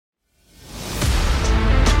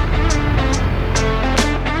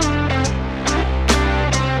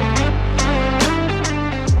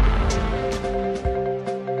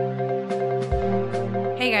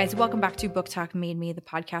welcome back to Book Talk Made Me, the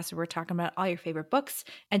podcast where we're talking about all your favorite books.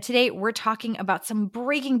 And today we're talking about some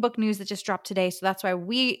breaking book news that just dropped today. So that's why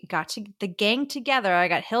we got the gang together. I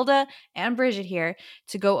got Hilda and Bridget here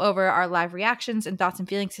to go over our live reactions and thoughts and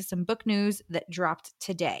feelings to some book news that dropped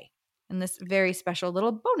today in this very special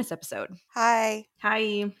little bonus episode. Hi.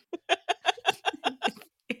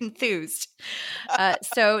 Enthused.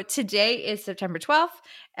 So today is September 12th,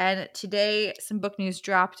 and today some book news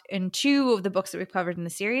dropped in two of the books that we've covered in the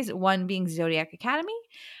series, one being Zodiac Academy.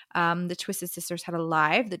 The Twisted Sisters had a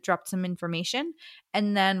live that dropped some information,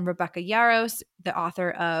 and then Rebecca Yarros, the author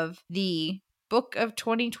of the book of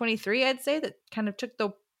 2023, I'd say, that kind of took the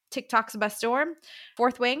TikToks by storm,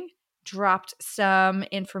 Fourth Wing, dropped some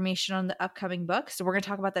information on the upcoming book. So we're going to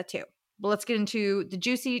talk about that too. But let's get into the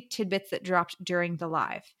juicy tidbits that dropped during the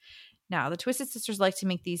live. Now, the Twisted Sisters like to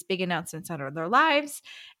make these big announcements out of their lives.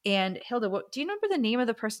 And Hilda, do you remember the name of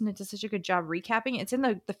the person that does such a good job recapping? It's in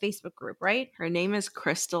the Facebook group, right? Her name is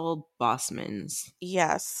Crystal Bossmans.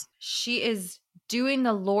 Yes. She is doing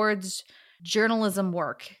the Lord's journalism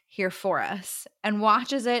work here for us and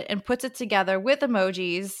watches it and puts it together with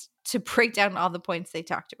emojis to break down all the points they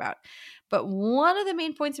talked about. But one of the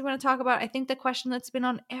main points we want to talk about, I think the question that's been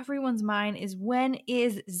on everyone's mind is, when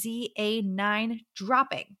is ZA9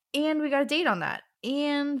 dropping? And we got a date on that.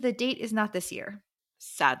 And the date is not this year.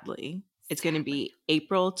 Sadly. It's going to be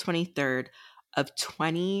April 23rd of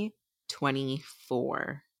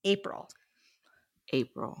 2024. April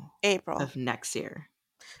Of next year.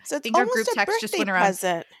 So it's think our almost group a text birthday just went around.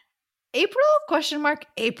 present. April? Question mark.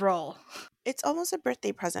 April. It's almost a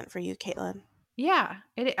birthday present for you, Caitlin. Yeah.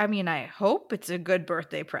 I hope it's a good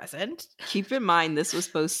birthday present. Keep in mind, this was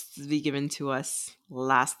supposed to be given to us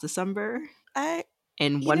last December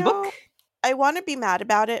in one know, book. I want to be mad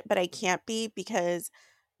about it, but I can't be, because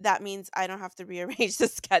that means I don't have to rearrange the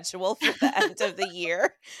schedule for the end of the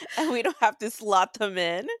year, and we don't have to slot them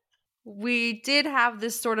in. We did have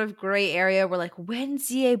this sort of gray area where, like, when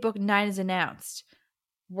ZA Book 9 is announced,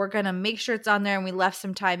 we're going to make sure it's on there, and we left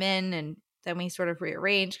some time in, and then we sort of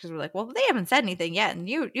rearranged because we're like, well, they haven't said anything yet, and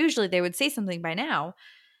usually they would say something by now.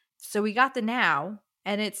 So we got the now,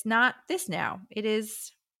 and it's not this now. It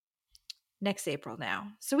is next April now.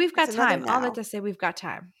 So we've got time. All that to say, we've got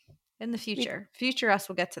time in the future. Future us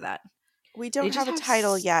will get to that. We don't have a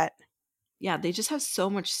title yet. Yeah, they just have so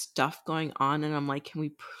much stuff going on, and I'm like, can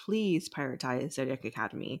we please prioritize Zodiac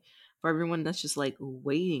Academy for everyone that's just like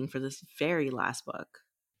waiting for this very last book?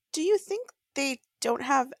 Do you think they don't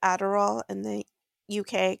have Adderall in the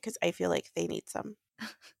UK? Because I feel like they need some.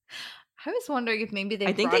 I was wondering if maybe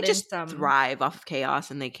I think they just thrive off of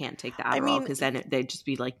chaos and they can't take the Adderall, because then they'd just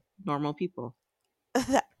be like normal people.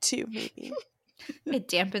 That too, maybe. It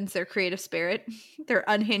dampens their creative spirit. Their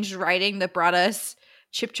unhinged writing that brought us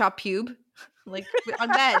Chip Chop Pube, like on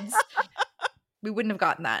meds. We wouldn't have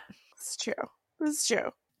gotten that. It's true. It's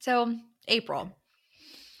true. So, April.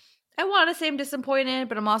 I want to say I'm disappointed,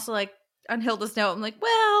 but I'm also like, on Hilda's note, I'm like,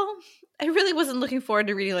 well, I really wasn't looking forward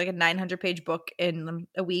to reading like a 900-page book in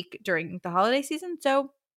a week during the holiday season. So,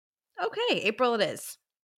 okay, April it is.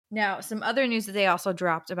 Now, some other news that they also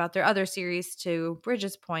dropped about their other series, to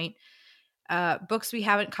Bridget's point, books we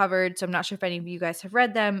haven't covered, so I'm not sure if any of you guys have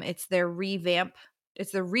read them. It's their revamp.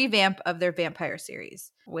 It's the revamp of their vampire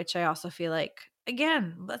series, which I also feel like,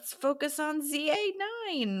 again, let's focus on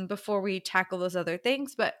ZA9 before we tackle those other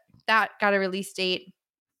things. But that got a release date.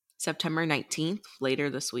 September 19th,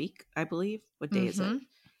 later this week, I believe. What day is it?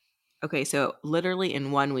 Okay, so literally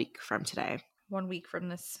in 1 week from today. 1 week from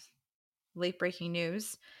this late breaking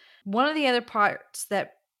news. One of the other parts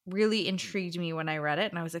that really intrigued me when I read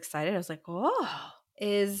it, and I was excited, I was like, oh,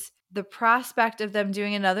 is the prospect of them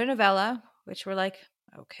doing another novella, which we're like,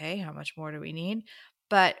 okay, how much more do we need?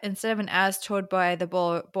 But instead of an As Told by the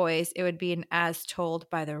Boys, it would be an As Told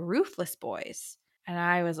by the Ruthless Boys. And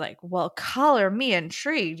I was like, well, color me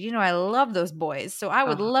intrigued. You know, I love those boys. So I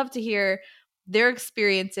would love to hear their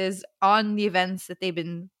experiences on the events that they've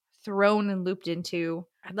been thrown and looped into.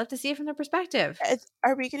 I'd love to see it from their perspective.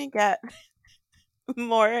 Are we going to get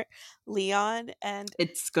more Leon and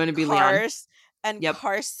it's going to be Leon and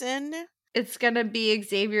Carson? It's going to be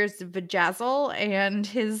Xavier's Vajazzle and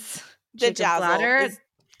his Dajazzle.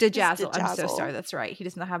 Dajazzle. I'm so sorry. That's right. He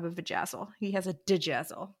does not have a Vajazzle. He has a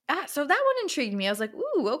Dajazzle. So that one intrigued me. I was like,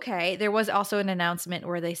 ooh, okay. There was also an announcement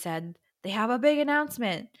where they said they have a big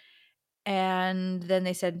announcement. And then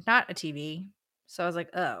they said not a TV. So I was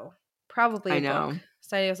like, oh, probably a book.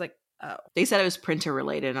 So I was like, oh. They said it was printer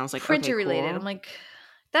related. And I was like, printer related. Cool. I'm like,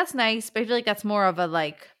 that's nice. But I feel like that's more of a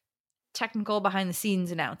like technical behind the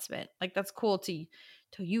scenes announcement. Like that's cool to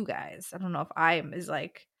you guys. I don't know if I am as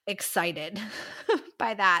like excited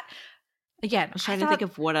by that. Again, I was trying to think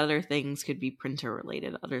of what other things could be printer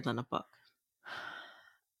related other than a book.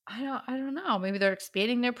 I don't know. Maybe they're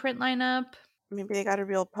expanding their print lineup. Maybe they got a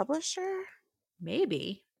real publisher.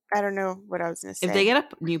 Maybe. I don't know what I was going to say. If they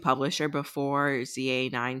get a new publisher before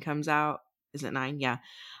ZA9 comes out, is it 9? Yeah.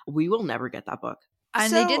 We will never get that book.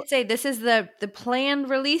 And they did say this is the planned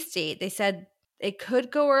release date. They said it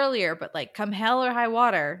could go earlier, but like come hell or high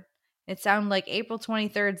water, it sounded like April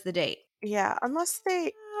 23rd is the date. Yeah, unless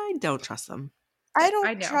they... I don't trust them. I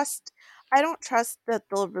don't trust that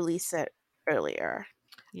they'll release it earlier.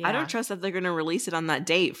 Yeah. I don't trust that they're going to release it on that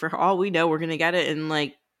date. For all we know, we're going to get it in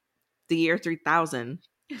like the year 3000.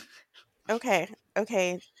 Okay,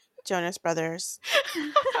 Jonas Brothers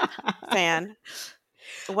fan.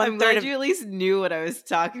 I'm glad you at least knew what I was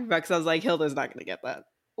talking about, because I was like, Hilda's not going to get that.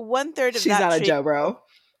 1/3 of She's that not a Joe Bro.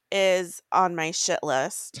 is on my shit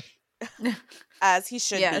list, as he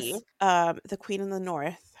should be. The Queen of the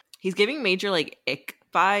North. He's giving major like ick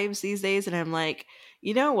vibes these days, and I'm like,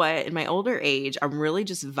 you know what? In my older age, I'm really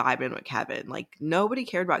just vibing with Kevin. Like, nobody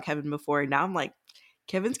cared about Kevin before, and now I'm like,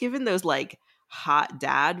 Kevin's giving those like hot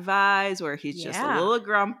dad vibes where he's just a little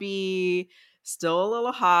grumpy, still a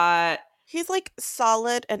little hot. He's like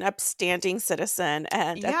solid and upstanding citizen,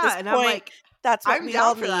 and at this point, I'm like, that's what we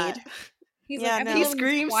all need. He's he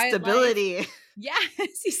screams stability. Life.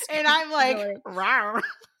 Yes, and I'm like, rawr.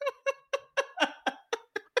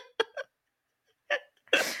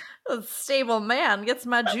 A stable man gets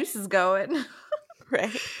my juices going.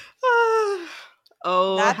 Right.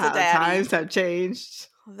 Oh, that's how times have changed.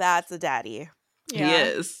 That's a daddy. Yeah. He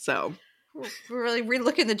is. So we're really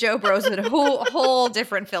relooking the Joe Bros with a whole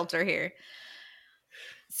different filter here.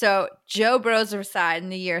 So Joe Bros aside in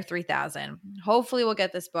the year 3000. Hopefully we'll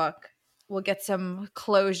get this book. We'll get some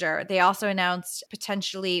closure. They also announced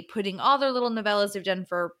potentially putting all their little novellas they've done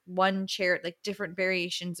for one charity, like different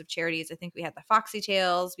variations of charities. I think we had the Foxy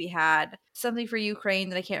Tales. We had something for Ukraine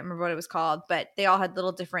that I can't remember what it was called, but they all had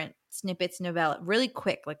little different snippets, novella, really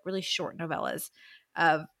quick, like really short novellas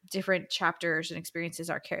of different chapters and experiences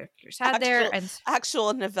our characters had there. And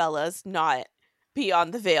actual novellas, not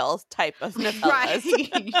Beyond the Veil type of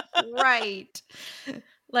novellas. Right.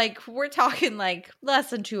 Like, we're talking like less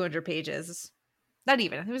than 200 pages. Not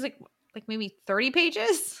even. It was like maybe 30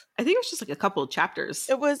 pages. I think it was just like a couple of chapters.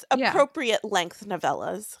 It was appropriate length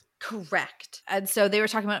novellas. Correct. And so they were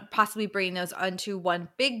talking about possibly bringing those onto one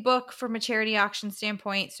big book from a charity auction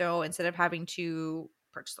standpoint. So instead of having to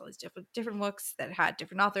purchase all these different books that had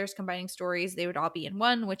different authors combining stories, they would all be in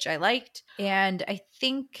one, which I liked. And I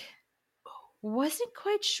think wasn't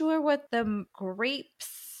quite sure what the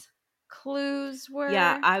grapes clues were.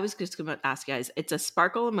 Yeah, I was just going to ask you guys. It's a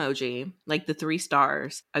sparkle emoji, like the 3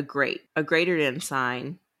 stars, a grape, a greater than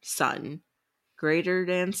sign, sun, greater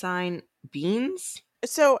than sign, beans.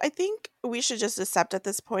 So I think we should just accept at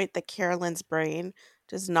this point that Carolyn's brain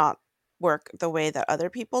does not work the way that other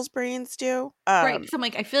people's brains do. Right. So I'm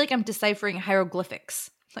like, I feel like I'm deciphering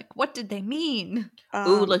hieroglyphics. Like, what did they mean?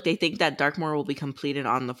 Ooh, look, they think that Darkmoor will be completed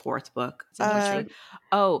on the 4th book.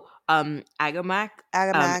 Agamag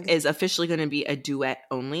is officially going to be a duet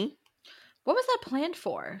only. What was that planned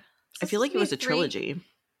for? I feel like it was a trilogy.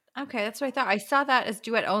 Okay, that's what I thought. I saw that as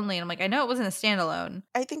duet only, and I'm like, I know it wasn't a standalone.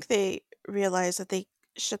 I think they realized that they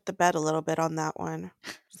shit the bed a little bit on that one.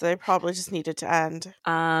 So they probably just needed to end.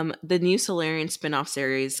 The new Solarian spin-off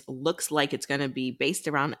series looks like it's going to be based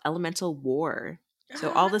around elemental war. So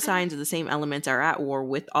all the signs of the same elements are at war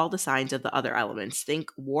with all the signs of the other elements. Think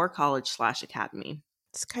War College / Academy.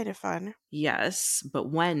 It's kind of fun. Yes, but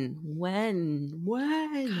when?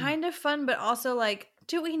 Kind of fun, but also like,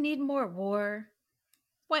 do we need more war?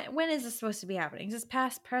 When is this supposed to be happening? Is this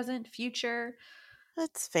past, present, future?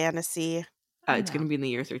 It's fantasy. It's going to be in the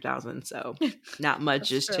year 3000, so not much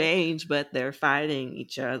has changed, but they're fighting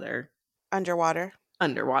each other. Underwater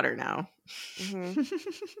now. Mm-hmm.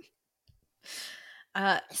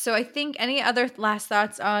 So I think any other last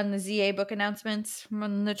thoughts on the ZA book announcements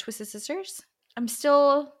from the Twisted Sisters? I'm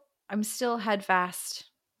still head fast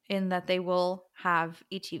in that they will have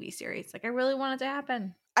a TV series. Like, I really want it to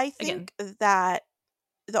happen. I think that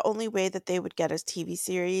the only way that they would get a TV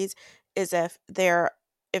series is if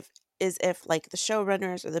like the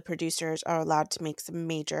showrunners or the producers are allowed to make some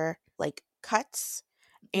major like cuts.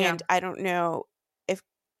 And I don't know if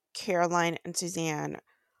Caroline and Suzanne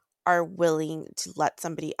are willing to let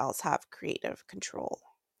somebody else have creative control.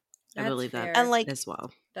 I believe that and like as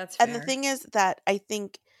well. That's fair. And the thing is that I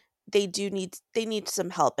think they need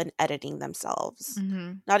some help in editing themselves.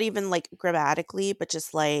 Mm-hmm. Not even like grammatically, but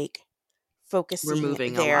just like focusing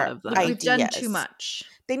removing a lot their of the ideas. We've done too much.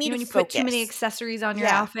 They need when to you focus. put too many accessories on your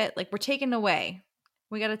outfit, like we're taking away.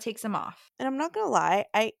 We got to take some off. And I'm not going to lie,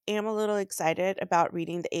 I am a little excited about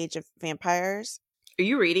reading The Age of Vampires. Are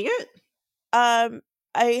you reading it? I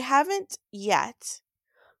haven't yet.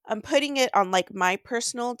 I'm putting it on like my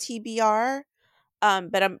personal TBR.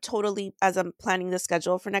 But I'm totally, as I'm planning the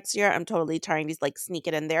schedule for next year, I'm totally trying to like sneak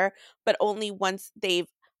it in there, but only once they've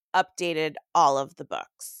updated all of the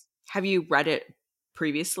books. Have you read it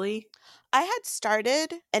previously? I had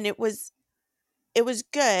started and it was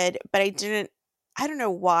good, but I don't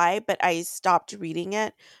know why, but I stopped reading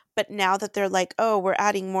it. But now that they're like, oh, we're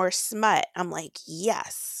adding more smut, I'm like,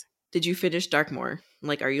 yes. Did you finish Darkmoor?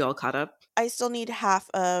 Like, are you all caught up? I still need half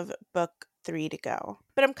of book 3 to go.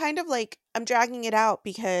 But I'm kind of like, I'm dragging it out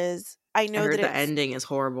because I know that the ending is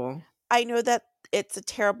horrible. I know that it's a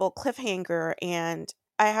terrible cliffhanger and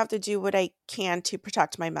I have to do what I can to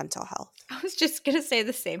protect my mental health. I was just going to say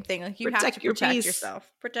the same thing. Like, you have to protect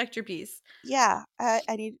yourself. Protect your peace. Yeah. I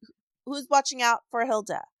need... Who's watching out for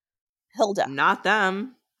Hilda? Hilda. Not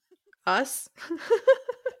them. Us.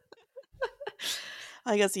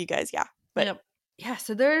 I guess you guys, yeah. But yep. Yeah,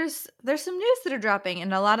 so there's some news that are dropping,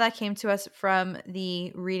 and a lot of that came to us from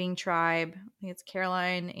the Reading Tribe. I think it's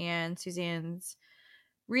Caroline and Suzanne's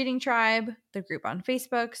Reading Tribe, the group on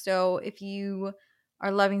Facebook. So if you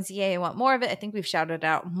are loving ZA and want more of it, I think we've shouted it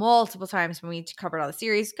out multiple times when we covered all the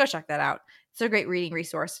series. Go check that out. It's a great reading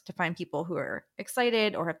resource to find people who are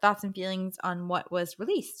excited or have thoughts and feelings on what was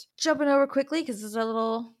released. Jumping over quickly because it's a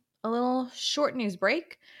little short news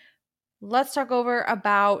break. Let's talk over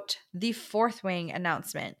about the Fourth Wing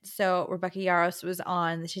announcement. So Rebecca Yarros was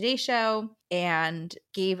on the Today Show and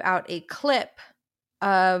gave out a clip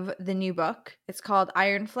of the new book. It's called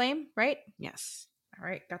Iron Flame, right? Yes. All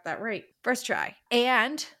right, got that right. First try.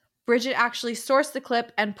 And Bridget actually sourced the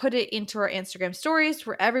clip and put it into our Instagram stories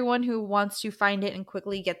for everyone who wants to find it and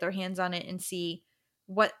quickly get their hands on it and see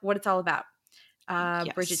what it's all about.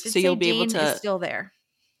 Yes. Bridget did so say you'll be Dane able to, is still there.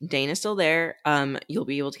 Dane is still there. You'll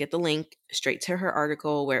be able to get the link straight to her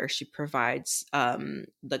article where she provides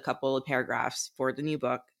the couple of paragraphs for the new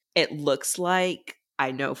book. It looks like,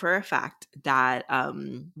 I know for a fact that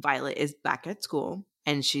Violet is back at school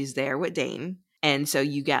and she's there with Dane. And so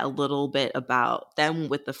you get a little bit about them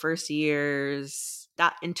with the first years,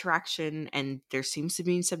 that interaction, and there seems to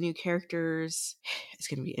be some new characters. It's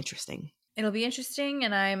going to be interesting. It'll be interesting,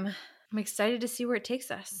 and I'm excited to see where it takes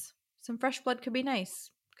us. Some fresh blood could be nice,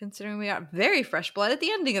 considering we got very fresh blood at the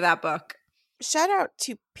ending of that book. Shout out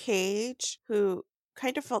to Paige, who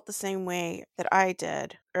kind of felt the same way that I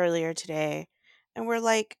did earlier today. And we're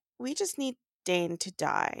like, we just need Dane to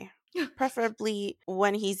die. Preferably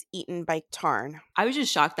when he's eaten by Tarn. I was just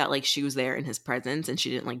shocked that like she was there in his presence and she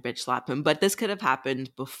didn't like bitch slap him. But this could have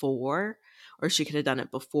happened before, or she could have done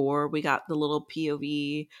it before we got the little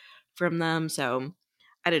POV from them. So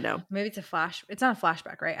I don't know. Maybe it's a flash. It's not a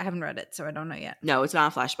flashback, right? I haven't read it, so I don't know yet. No, it's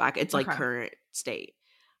not a flashback. It's like current state.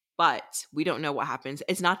 But we don't know what happens.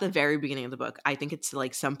 It's not the very beginning of the book. I think it's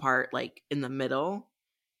like some part like in the middle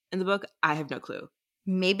in the book. I have no clue.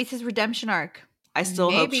 Maybe it's his redemption arc. I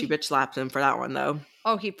still hope she bitch slaps him for that one, though.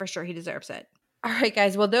 Oh, he deserves it. All right,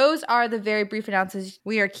 guys. Well, those are the very brief announcements.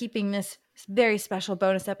 We are keeping this very special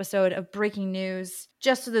bonus episode of breaking news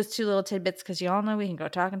just to those two little tidbits because you all know we can go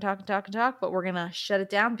talk and talk and talk and talk, but we're going to shut it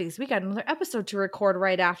down because we got another episode to record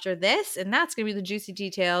right after this, and that's going to be the juicy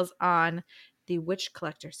details on the Witch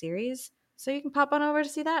Collector series. So you can pop on over to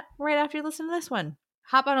see that right after you listen to this one.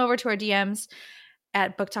 Hop on over to our DMs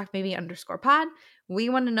at booktalkmaybe_pod. We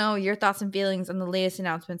want to know your thoughts and feelings on the latest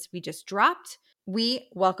announcements we just dropped. We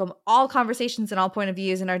welcome all conversations and all point of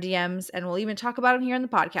views in our DMs, and we'll even talk about them here in the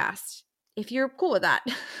podcast, if you're cool with that.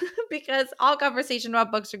 Because all conversation about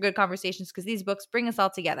books are good conversations because these books bring us all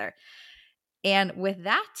together. And with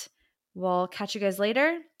that, we'll catch you guys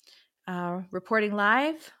later. Reporting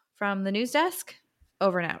live from the news desk.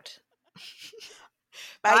 Over and out.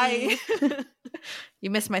 Bye. You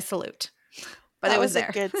missed my salute. But that it was a there.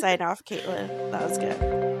 Good sign off, Caitlin. That was good.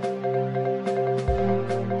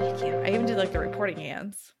 Thank you. I even did like the reporting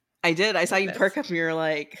hands. I did. I saw you perk up and you were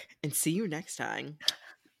like, and see you next time.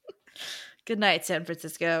 Good night, San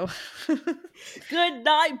Francisco. Good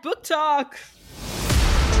night, book talk.